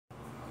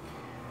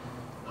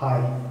Hi,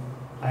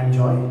 I am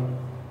Joy.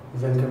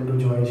 Welcome to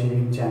Joy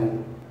Shaving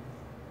channel.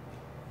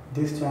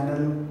 This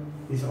channel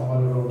is all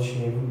about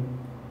shaving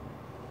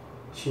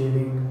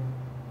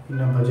in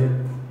a budget,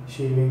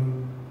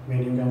 shaving when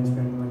you can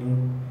spend money,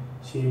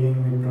 shaving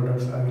with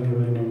products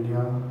available in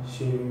India,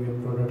 shaving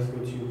with products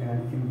which you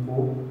can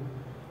import,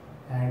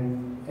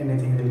 and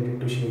anything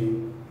related to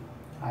shaving.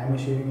 I am a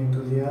shaving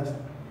enthusiast,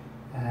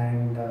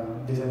 and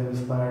this has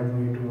inspired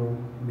me to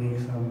make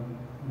some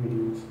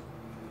videos.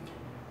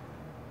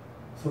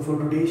 So for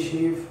today's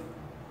shave,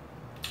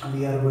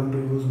 we are going to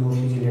use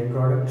mostly Gillette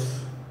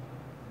products,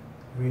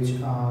 which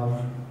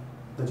are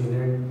the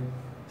Gillette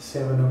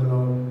 7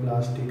 o'clock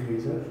plastic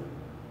razor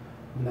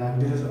black.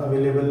 This is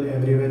available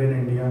everywhere in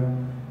India,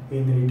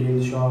 in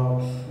retail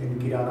shops, in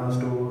kirana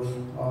stores,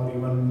 or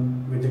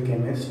even with the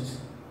chemists.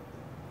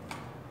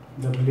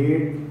 The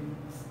blade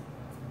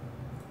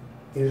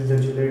is the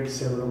Gillette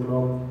 7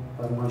 o'clock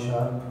Perma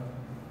Sharp,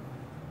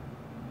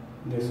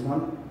 this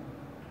one,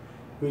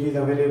 which is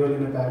available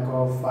in a pack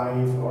of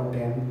 5 or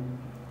 10.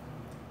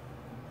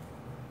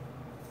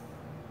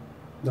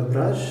 The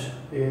brush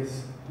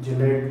is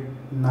Gillette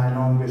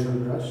Nylon bristle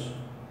brush.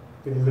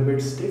 It is a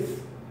bit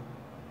stiff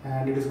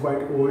and it is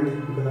quite old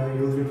because I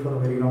used it for a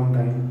very long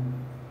time,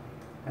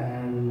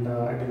 and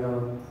it is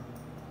a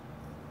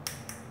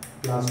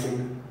plastic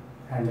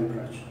handle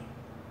brush.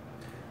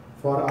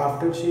 For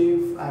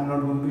aftershave, I am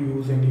not going to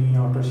use any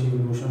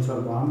aftershave lotions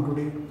or balm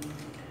today.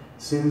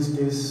 Since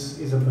this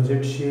is a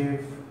budget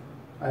shave,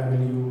 I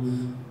will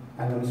use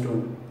alum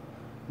stone.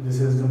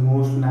 This is the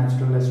most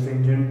natural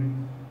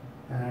astringent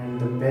and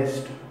the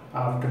best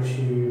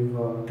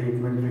aftershave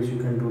treatment which you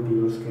can do to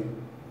your skin.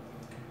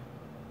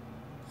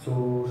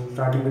 So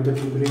starting with the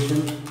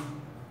preparation,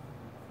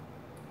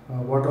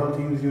 what all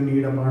things you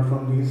need apart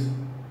from these?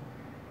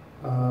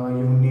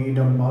 You need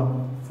a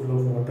mug full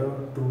of water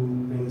to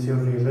rinse your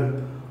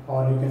razor,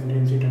 or you can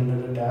rinse it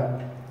under the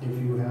tap if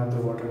you have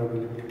the water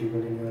availability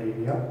in your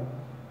area.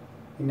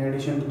 In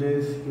addition to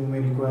this, you may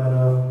require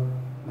a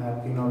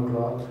napkin or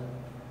cloth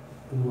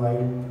to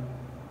wipe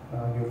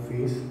your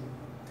face.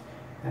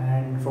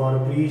 And for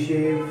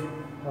pre-shave,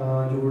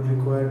 you would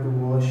require to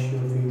wash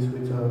your face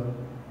with a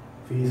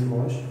face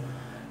wash.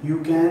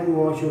 You can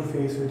wash your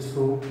face with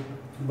soap,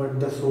 but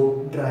the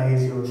soap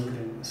dries your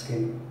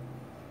skin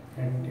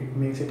and it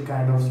makes it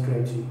kind of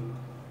stretchy.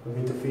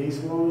 With a face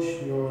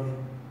wash, your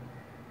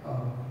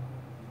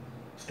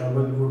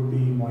stubble would be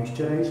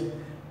moisturized,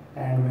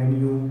 and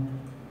when you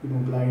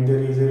glide the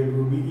razor, it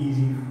would be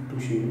easy to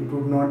shave. It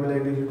would not be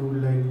like this, it would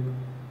be like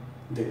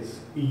this,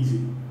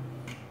 easy.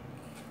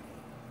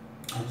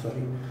 I'm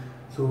sorry.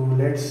 So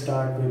let's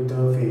start with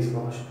the face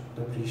wash,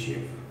 the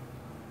pre-shave.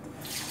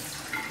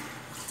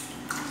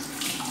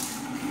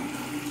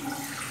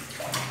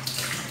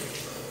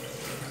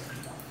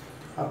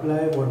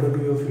 Apply water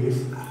to your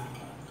face.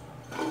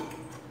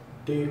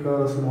 Take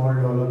a small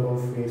dollop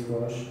of face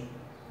wash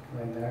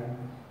like that.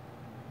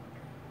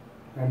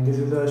 And this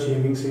is a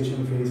shaving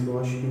station face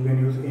wash. You can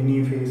use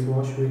any face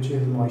wash which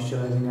is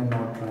moisturizing and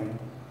not drying.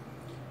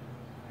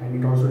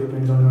 And it also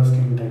depends on your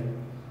skin type.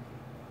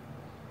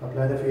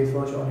 Apply the face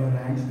wash on your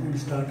hands and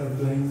start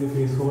applying the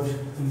face wash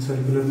in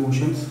circular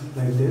motions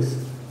like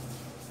this.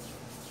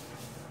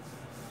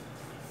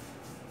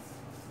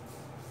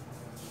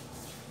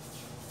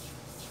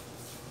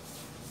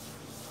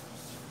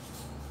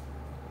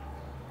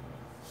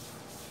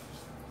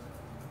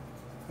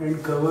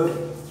 And cover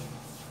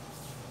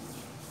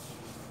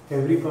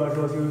every part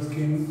of your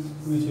skin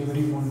whichever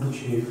you want to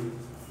shave.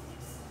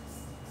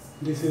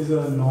 This is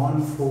a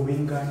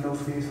non-foaming kind of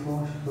face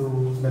wash, so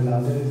the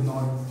lather is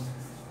not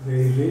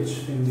very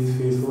rich in this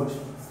face wash,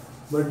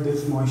 but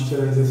this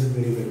moisturizes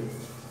very well.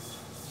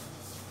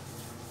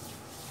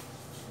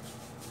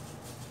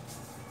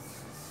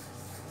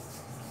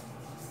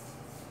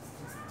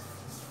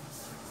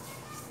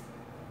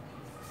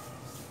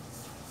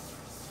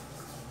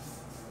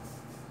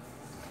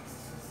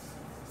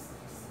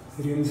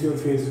 Rinse your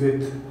face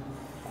with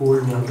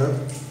cold water.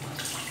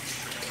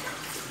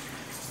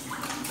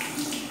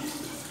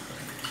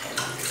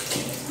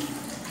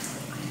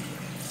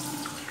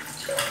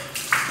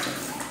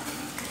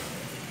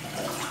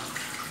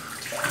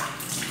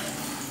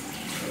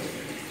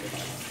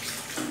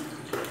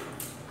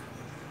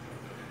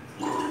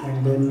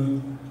 And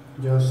then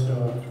just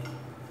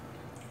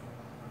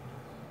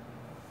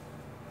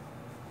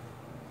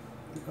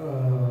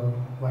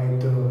wipe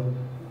the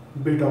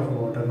bit of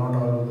water, not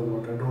all of the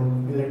water.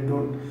 Don't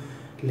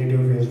let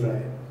your face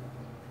dry.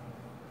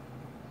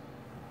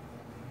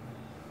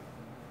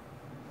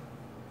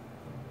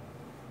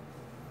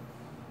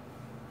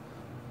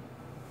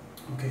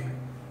 Okay.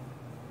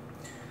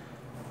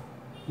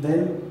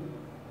 Then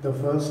the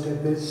first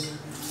step is,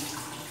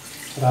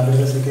 rather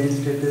the second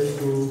step is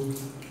to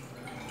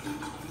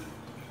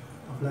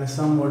apply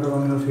some water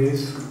on your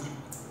face.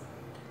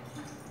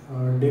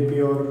 Dip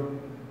your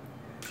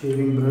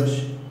shaving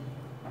brush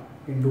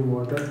into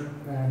water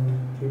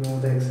and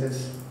remove the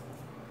excess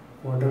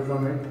water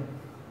from it.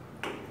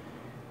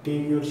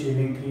 Take your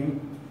shaving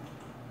cream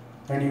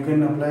And you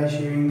can apply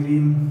shaving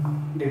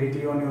cream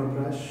directly on your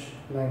brush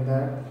like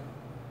that.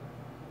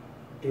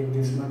 Take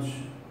this much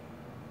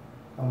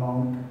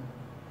amount,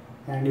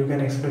 and you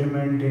can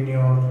experiment in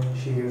your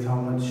shaves how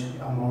much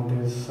amount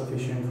is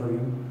sufficient for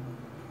you.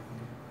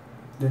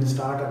 Then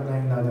start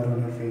applying lather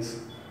on your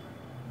face.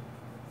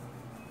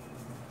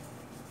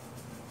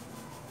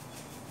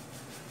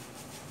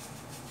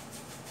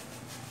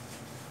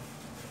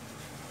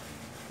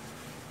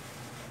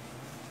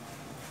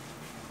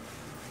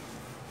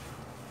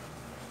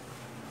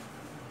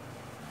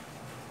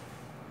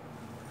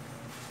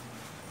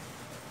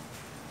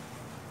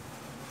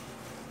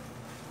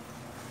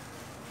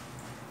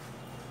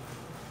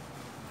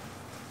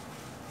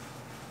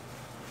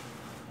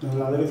 The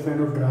lather is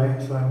kind of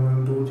dry, so I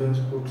am going to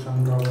just put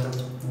some drops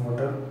of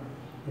water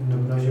in the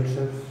brush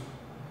itself,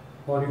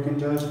 or you can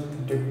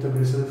just dip the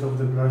bristles of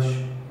the brush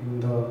in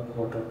the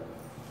water.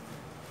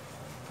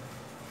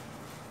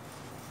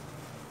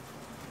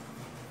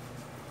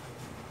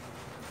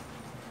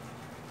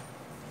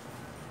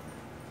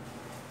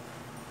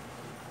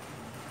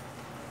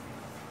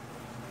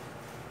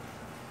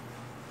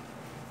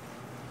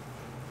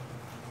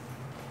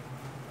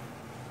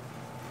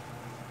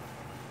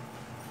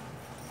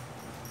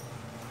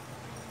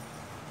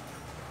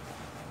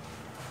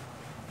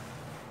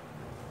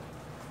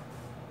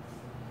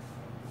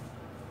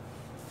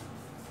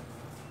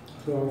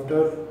 So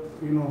after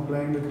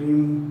applying the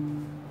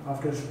cream,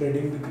 after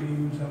spreading the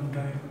cream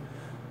sometime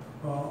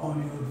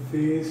on your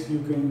face,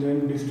 you can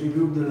then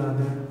distribute the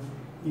lather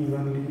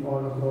evenly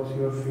all across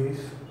your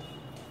face,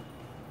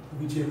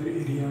 whichever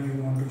area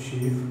you want to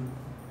shave,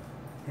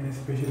 and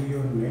especially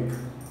your neck.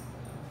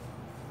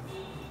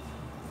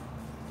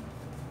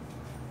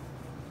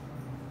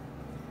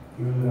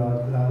 Your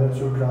lather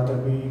should rather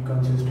be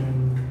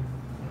consistent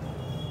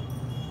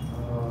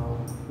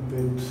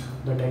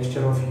with the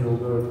texture of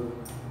yogurt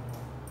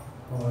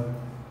or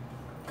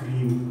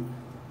cream,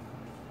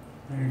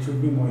 and it should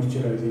be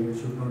moisturizing, it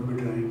should not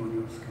be drying on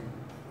your skin.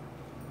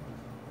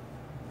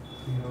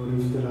 See how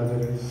rich the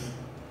lather is.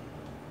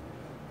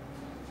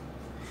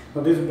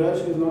 Now this brush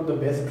is not the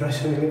best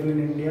brush available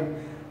in India,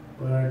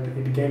 but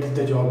it gets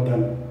the job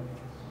done.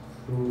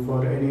 So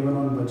for anyone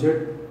on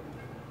budget,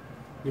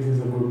 this is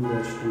a good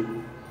brush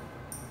to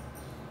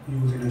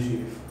use in a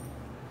shave.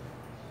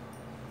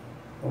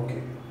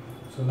 Okay,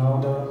 so now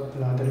the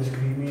lather is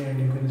creamy, and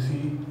you can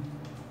see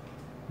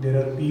there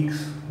are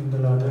peaks in the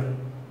lather.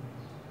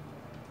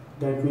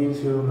 That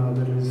means your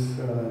lather is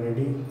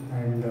ready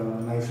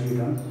and nicely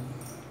done,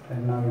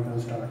 and now you can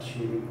start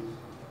shaving.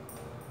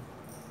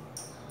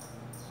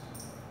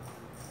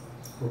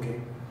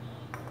 Okay,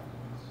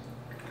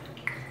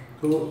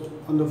 so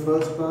on the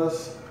first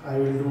pass I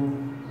will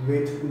do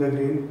with the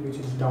grain, which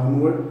is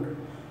downward,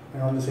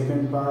 and on the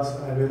second pass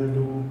I will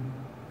do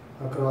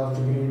across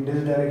the grain in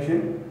this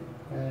direction,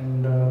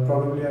 and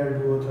probably I will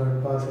do a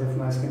third pass if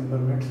my skin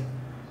permits,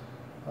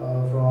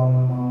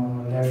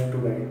 from left to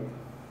right.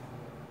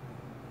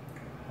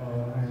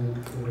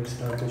 And let's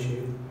start the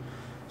shave.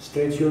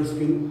 Stretch your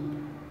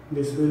skin.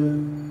 This will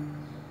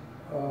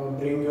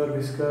bring your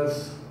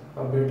whiskers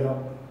a bit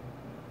up,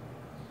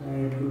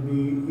 and it will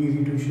be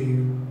easy to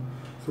shave.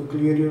 So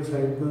clear your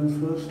sideburns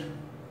first,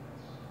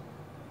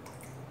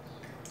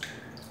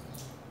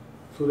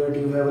 so that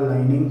you have a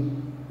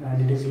lining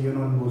and it is even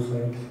on both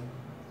sides.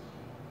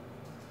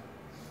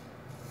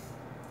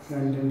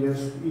 And then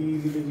just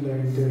easily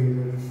glide the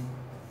razor,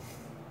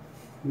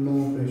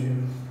 no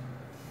pressure.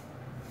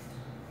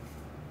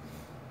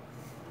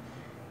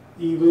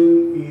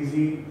 Even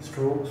easy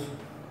strokes,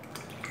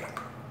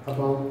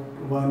 about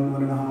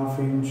 1–1.5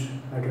 inch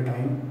at a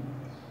time,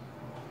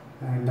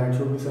 and that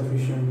should be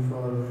sufficient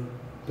for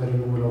the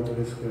removal of the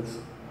whiskers.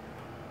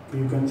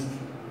 You can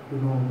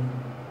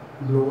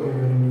blow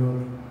air in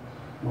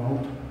your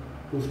mouth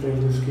to stretch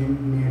the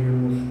skin near your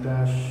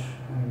mustache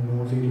and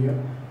nose area,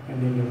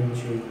 and then remain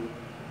shaved.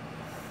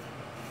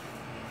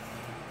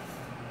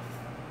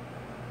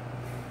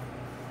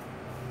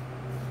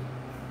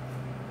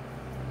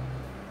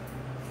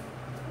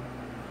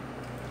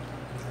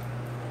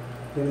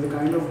 There is a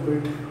kind of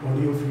bit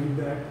audio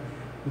feedback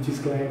which is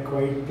quite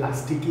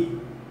plasticky,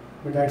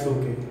 but that's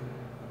okay.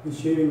 It's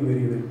shaving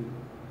very well.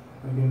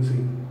 I can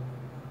see.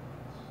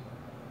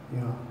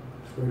 Yeah,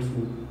 it's quite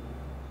smooth.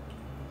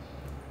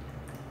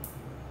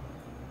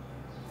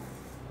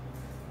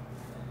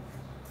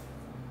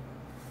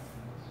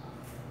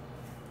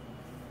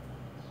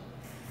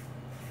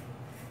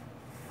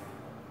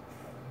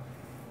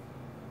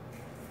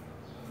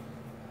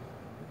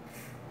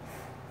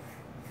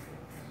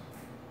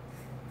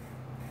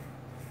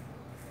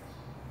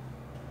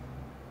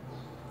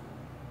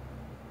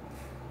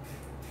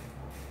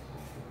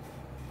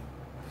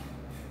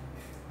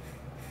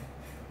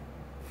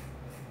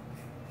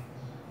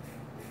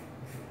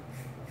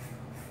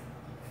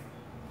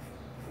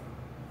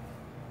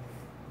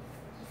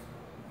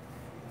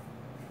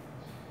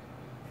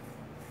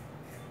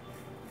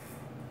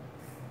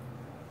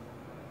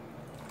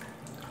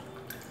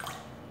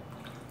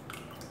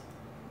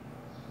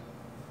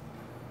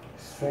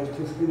 stretch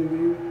the skin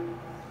again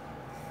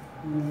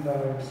in the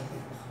right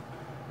space.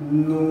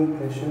 No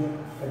pressure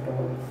at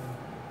all.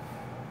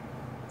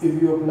 If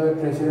you apply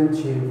pressure and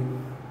shave,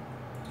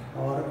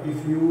 or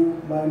if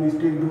you by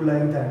mistake do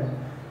like that,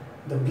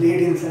 the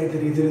blade inside the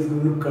razor is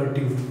going to cut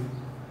you,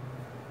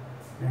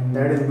 and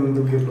that is going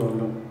to be a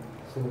problem.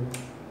 So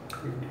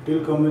it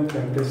will come with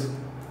practice,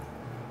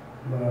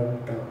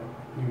 but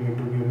you need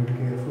to be a bit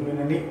careful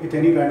with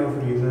any kind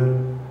of razor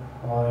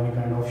or any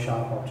kind of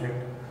sharp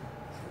object.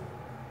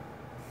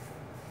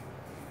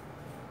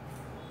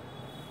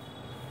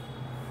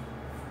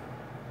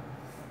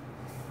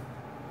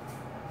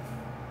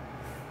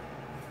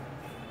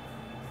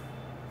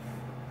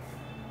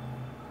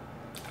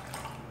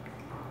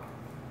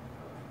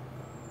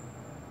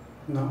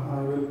 Now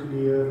I will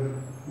clear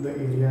the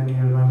area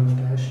near my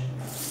mustache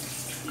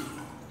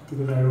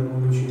because I don't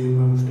want to shave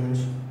my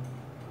mustache.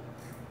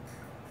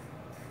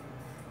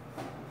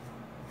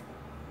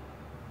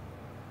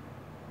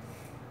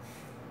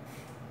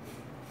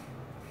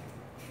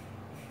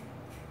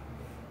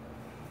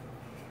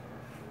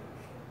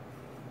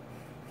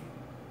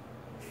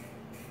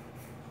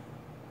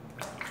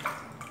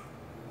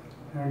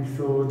 And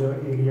so the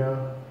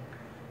area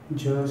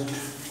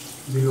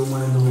just below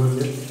my lower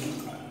lip,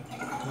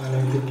 I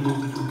like to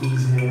keep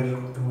these hair,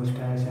 the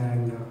mustache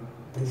and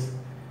this,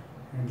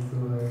 and so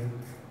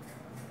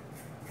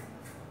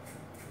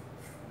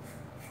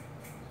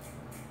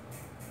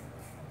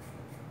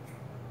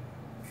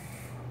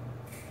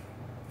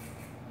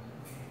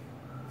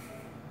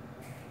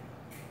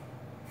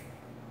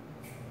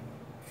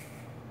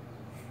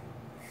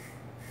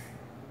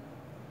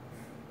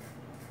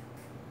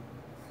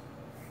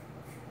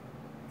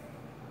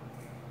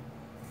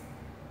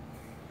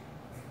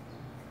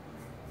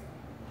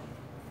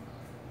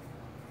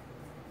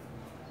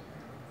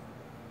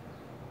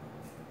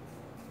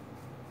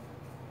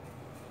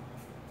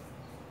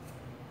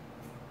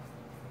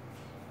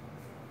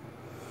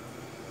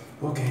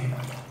okay,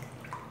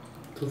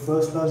 so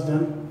first pass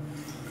done.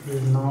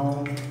 Is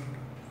now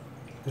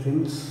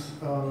rinse.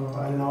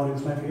 I'll now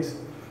rinse my face,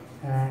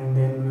 and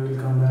then we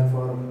will come back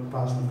for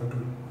pass number 2.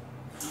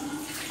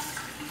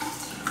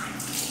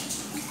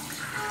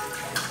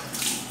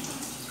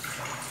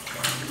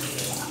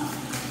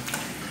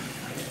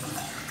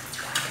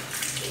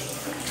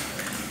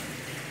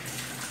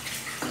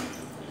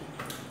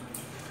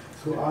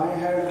 So I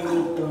had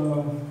about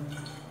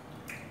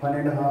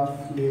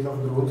 1.5 days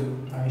of growth.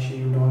 I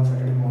shaved on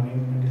Saturday morning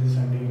and this is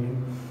Sunday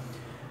evening,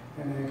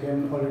 and I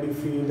can already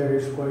feel that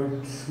it's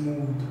quite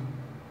smooth.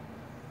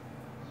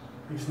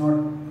 It's not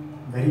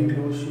very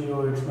glossy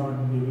or it's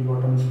not baby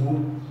bottom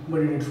smooth,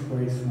 but it's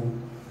quite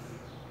smooth.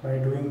 By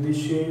doing this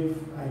shave,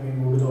 I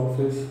can go to the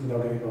office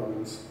without any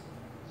problems.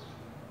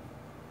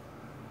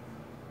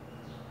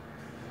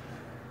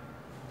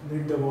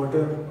 Let the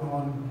water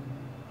on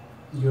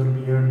your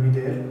beard be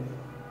there,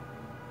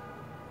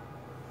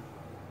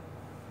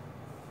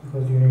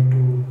 because you need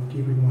to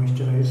keep it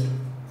moisturized,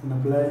 and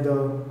apply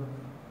the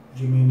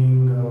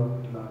remaining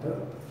lather.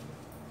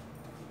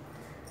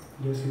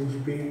 Just use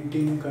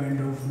painting kind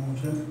of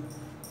motion,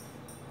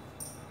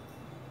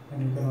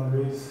 and you can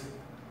always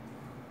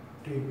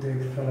take the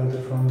extra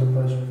lather from the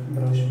brush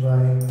by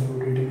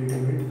rotating it a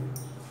bit.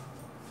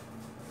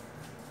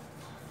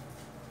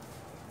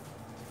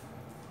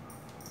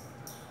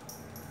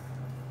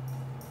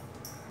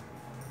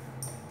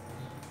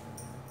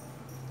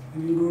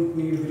 And you don't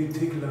need very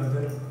thick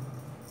lather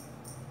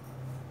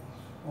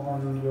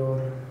on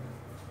your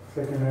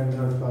second and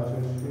third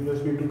passes. You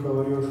just need to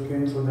cover your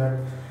skin so that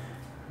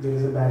there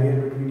is a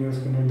barrier between your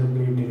skin and the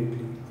blade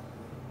directly.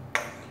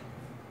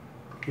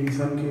 In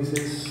some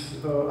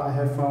cases, I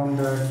have found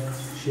that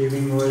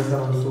shaving oils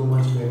are also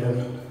much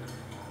better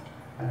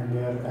and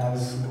they are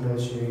as good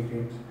as shaving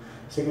creams.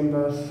 Second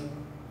pass,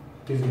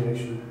 this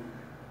direction.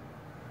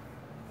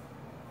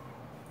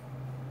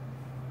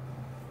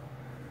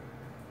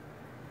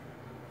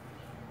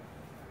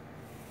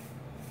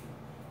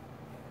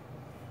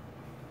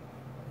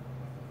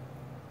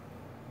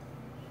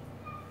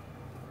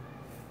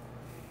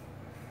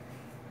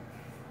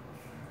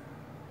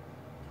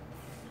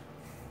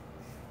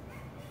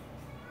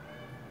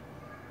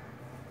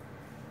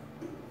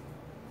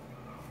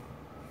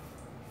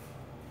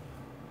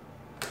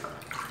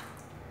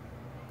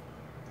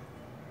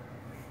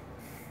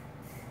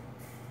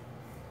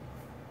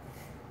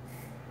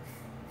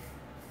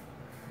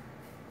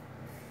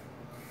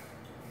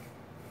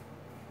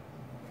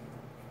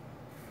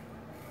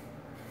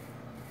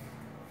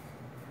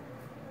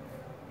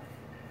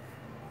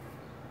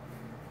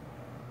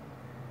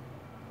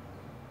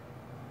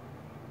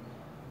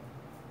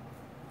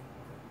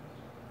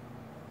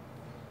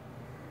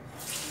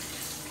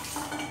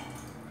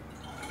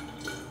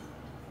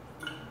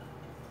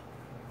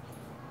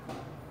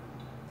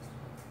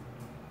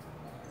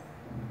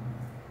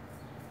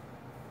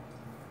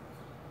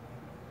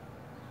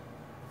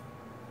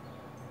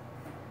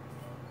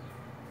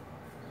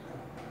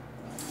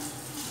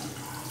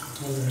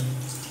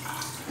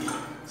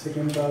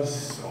 Second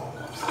pass.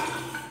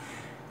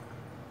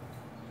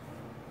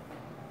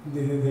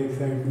 This is the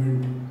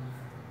excitement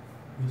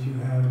which you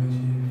have in a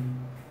shave.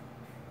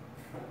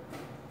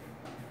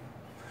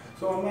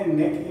 So on my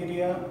neck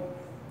area,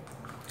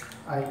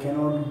 I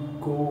cannot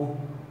go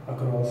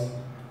across,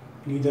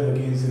 neither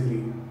against the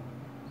grain.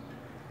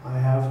 I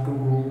have to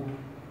go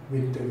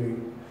with the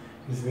grain.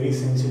 It's very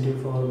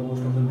sensitive for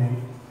most of the men,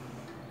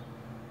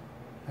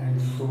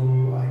 and so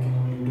I can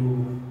only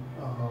do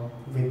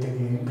with the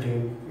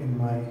grain in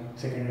my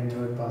second and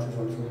third passes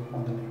also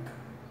on the neck.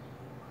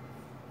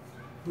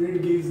 But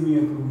it gives me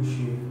a cool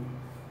shape.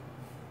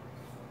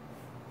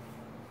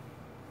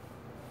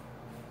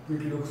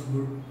 It looks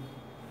good.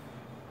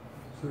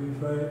 So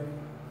if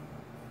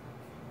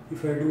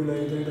I do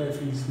like that, I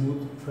feel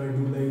smooth. If I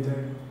do like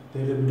that,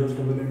 there is a bit of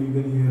stubble and you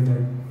can hear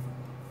that.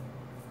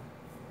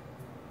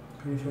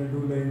 And if I do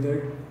like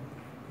that,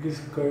 it is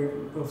kind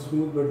of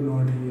smooth but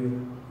not here.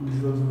 This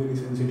is also a very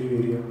sensitive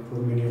area for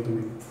many of the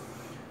men.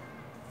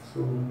 So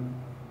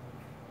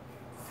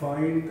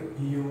find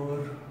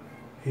your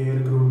hair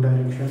growth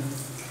direction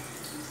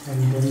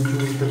and then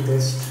choose the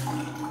best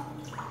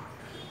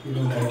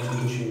direction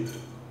to shave.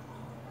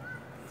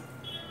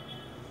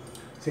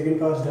 Second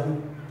pass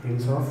done,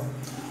 rinse off.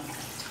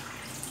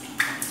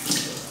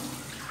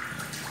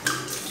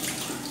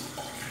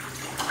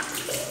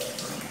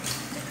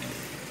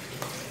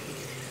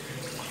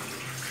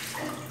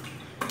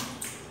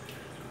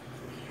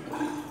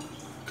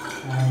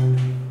 And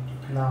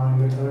now in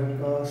the third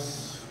pass,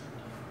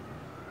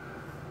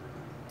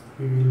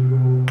 we will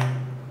go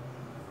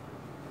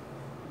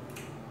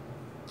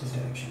this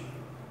direction.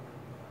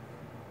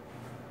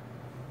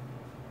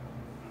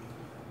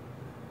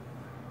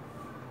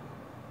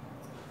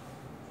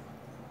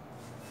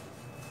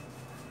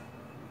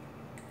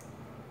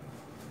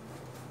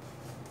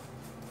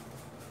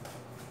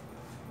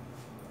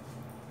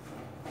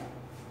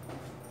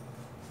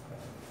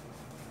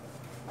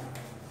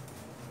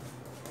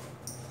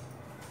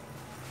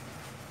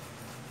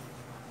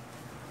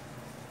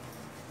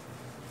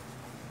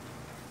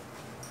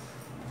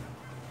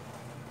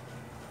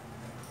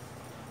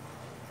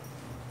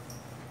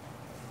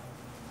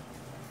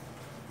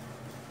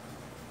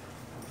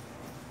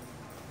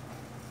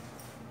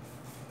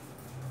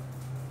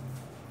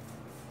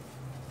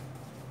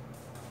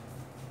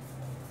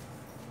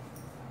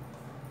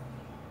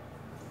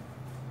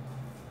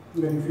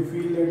 Then if you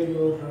feel that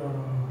your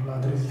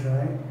lather is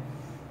dry,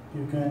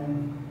 you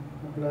can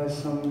apply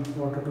some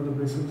water to the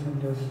bristles and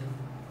just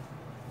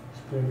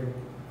spread it.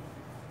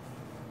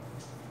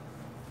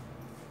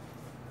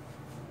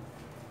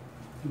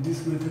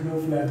 This method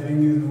of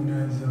lathering is known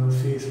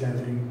as face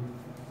lathering,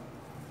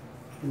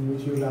 in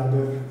which you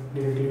lather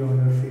directly on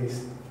your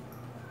face.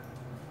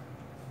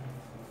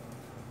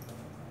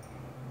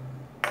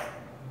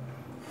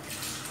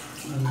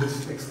 And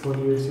this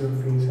exfoliates your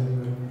face as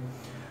well.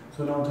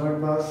 So now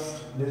third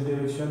pass, this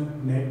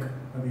direction, neck,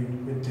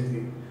 again with the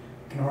grain.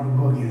 Cannot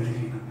go against the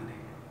grain on the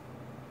neck.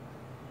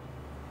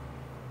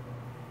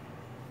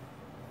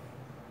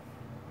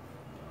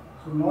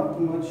 So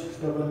not much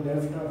stubble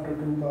left after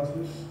two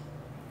passes.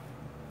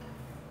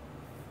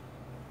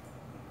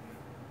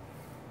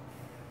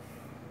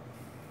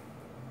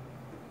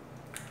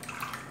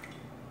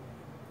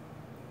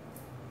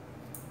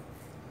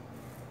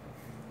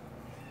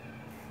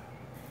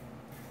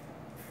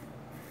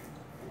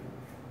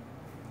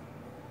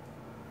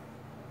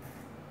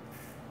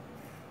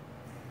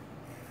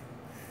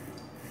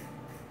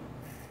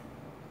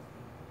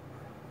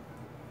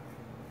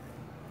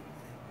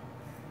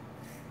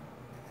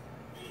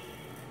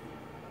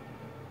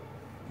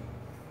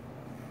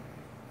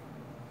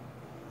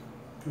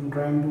 I'm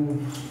trying to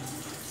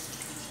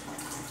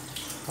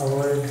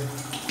avoid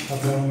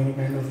applying any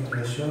kind of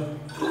pressure.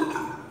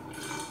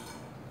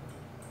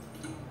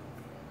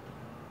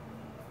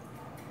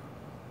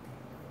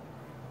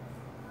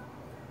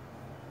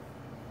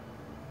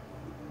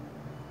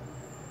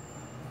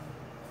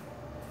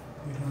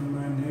 Get on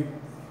my neck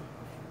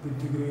with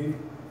the grain.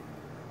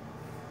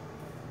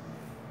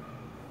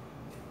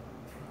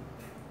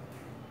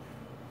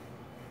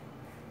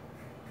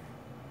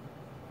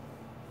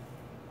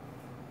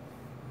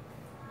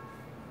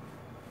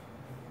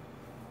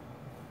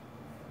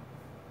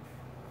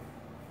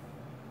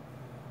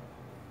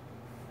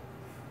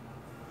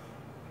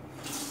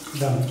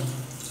 Done.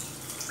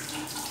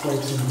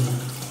 Quite simple.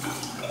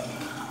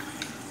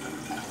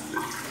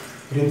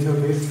 Rinse your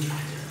face.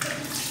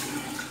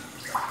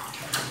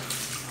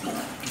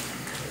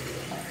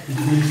 It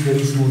feels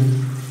very smooth.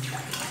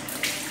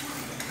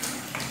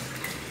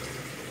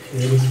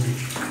 Very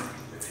smooth.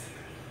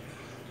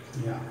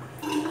 Yeah.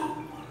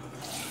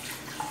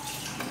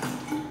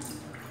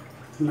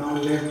 Now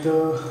let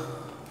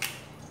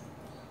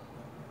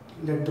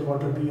the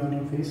water be on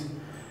your face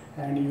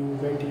and you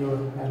wet your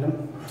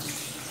alum.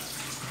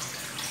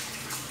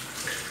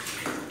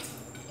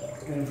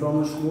 And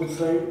from a smooth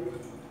side,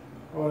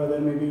 or other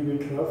maybe a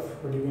bit rough,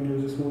 but you can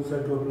use a smooth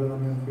side to apply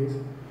on your face,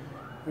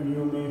 and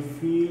you may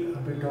feel a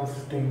bit of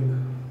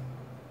sting.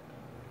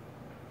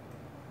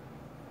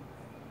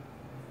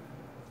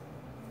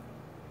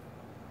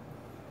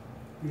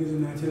 It is a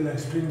natural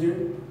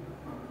astringent,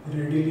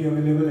 readily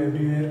available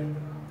everywhere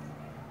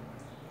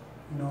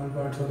in all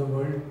parts of the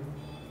world,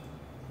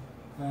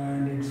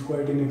 and it's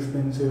quite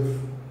inexpensive.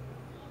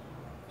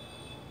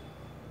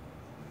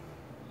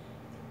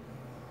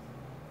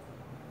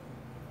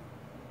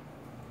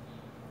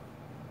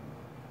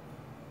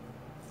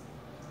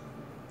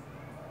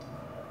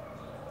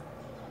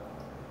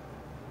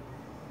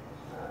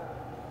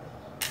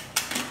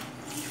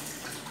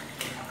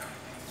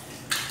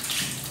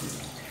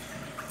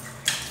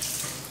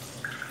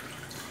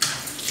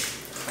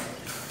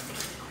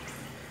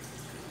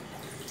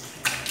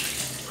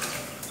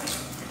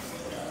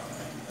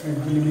 It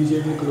will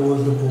immediately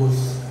close the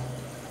pores.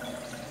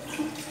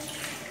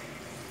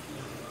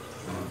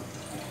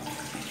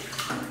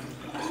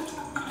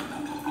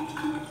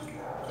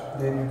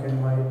 Then you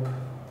can wipe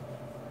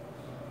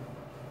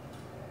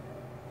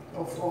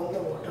off all the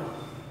water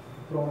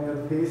from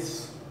your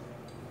face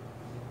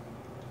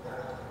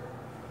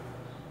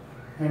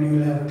and you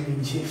will have a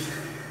clean shave.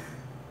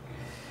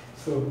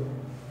 So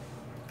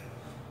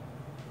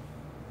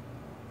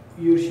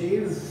your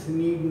shaves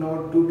need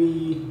not to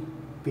be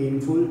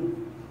painful.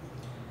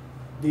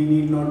 They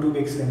need not to be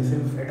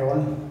expensive at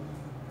all.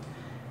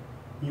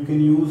 You can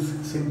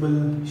use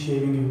simple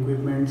shaving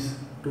equipments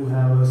to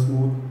have a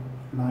smooth,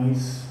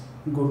 nice,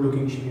 good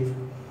looking shave.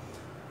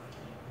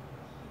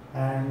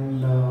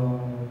 And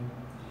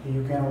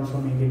you can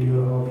also make it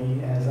your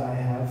hobby, as I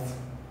have.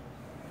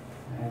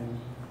 And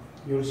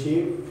your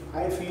shave,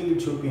 I feel it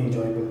should be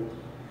enjoyable.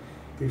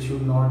 It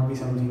should not be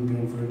something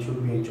painful, it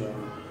should be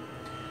enjoyable.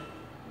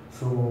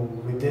 So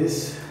with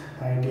this,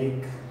 I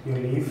take your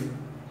leave.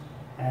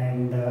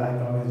 And I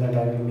promise that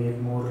I will make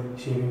more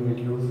shaving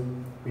videos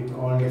with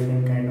all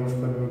different kind of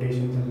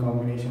permutations and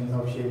combinations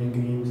of shaving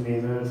creams,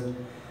 razors,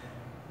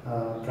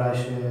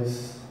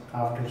 brushes,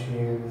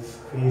 aftershaves,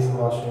 face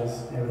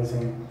washes,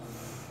 everything.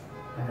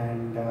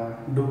 And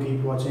do keep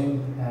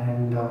watching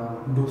and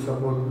do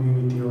support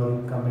me with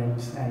your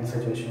comments and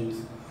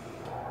suggestions.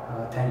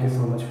 Thank you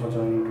so much for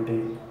joining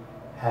today.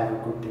 Have a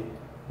good day.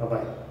 Bye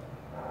bye.